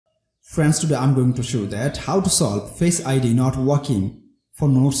Friends, today I'm going to show that how to solve Face ID not working for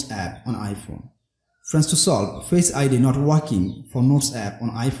Notes app on iPhone. Friends, to solve Face ID not working for Notes app on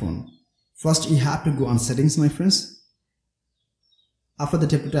iPhone, first you have to go on settings, my friends. After that,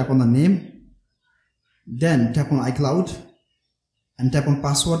 you have to tap on the name, then tap on iCloud and tap on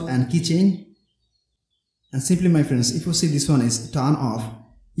password and keychain. And simply, my friends, if you see this one is turn off,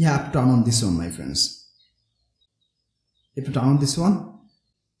 you have to turn on this one, my friends. You have to turn on this one.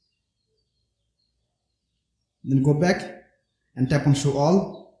 Then go back and tap on show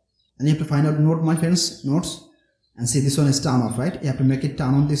all, and you have to find out note, my friends, notes, and see this one is turn off, right? You have to make it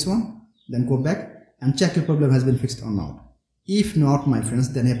turn on this one, then go back and check your problem has been fixed or not. If not, my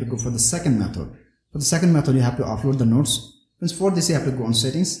friends, then you have to go for the second method. For the second method, you have to upload the notes. Friends, for this you have to go on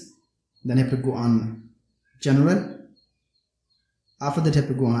settings, then you have to go on general. After that, you have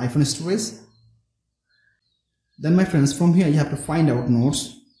to go on iPhone storage. Then, my friends, from here you have to find out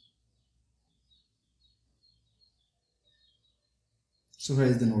notes. So here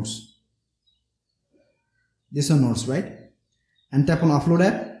is the notes. This one notes, right? And tap on upload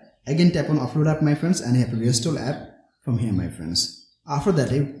app. Again tap on upload app, my friends, and you have to reinstall app from here, my friends. After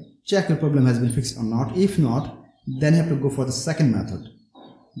that, you check your problem has been fixed or not. If not, then you have to go for the second method.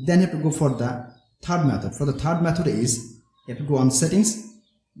 Then you have to go for the third method. For the third method is you have to go on settings.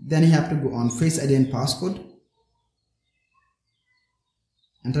 Then you have to go on Face ID and passcode.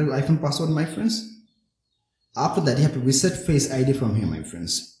 Enter your iPhone password, my friends. After that, you have to reset Face ID from here, my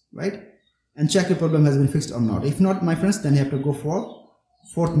friends, right? And check your problem has been fixed or not. If not, my friends, then you have to go for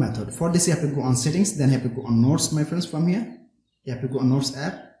fourth method. For this, you have to go on settings, then you have to go on notes, my friends, from here. You have to go on notes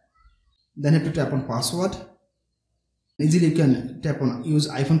app. Then you have to tap on password. Easily you can tap on use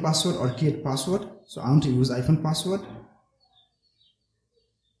iPhone password or create password. So I want to use iPhone password.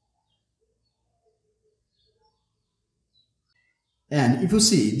 And if you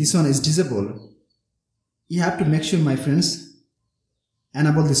see this one is disabled, you have to make sure, my friends,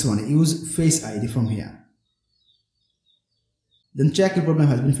 enable this one, use Face ID from here. Then check your problem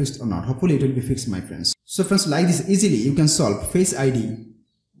has been fixed or not. Hopefully it will be fixed, my friends. So friends, like this easily you can solve Face ID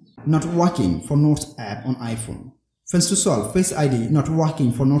not working for Notes app on iPhone. Friends, to solve Face ID not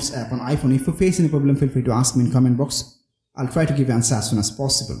working for Notes app on iPhone, if you face any problem, feel free to ask me in comment box. I'll try to give you answer as soon as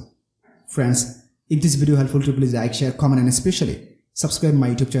possible. Friends, if this video helpful to you, please like, share, comment, and especially subscribe my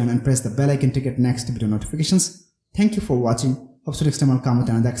YouTube channel and press the bell icon to get next video notifications. Thank you for watching. Hope so next time I'll come with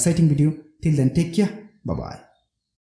another exciting video. Till then, take care. Bye bye.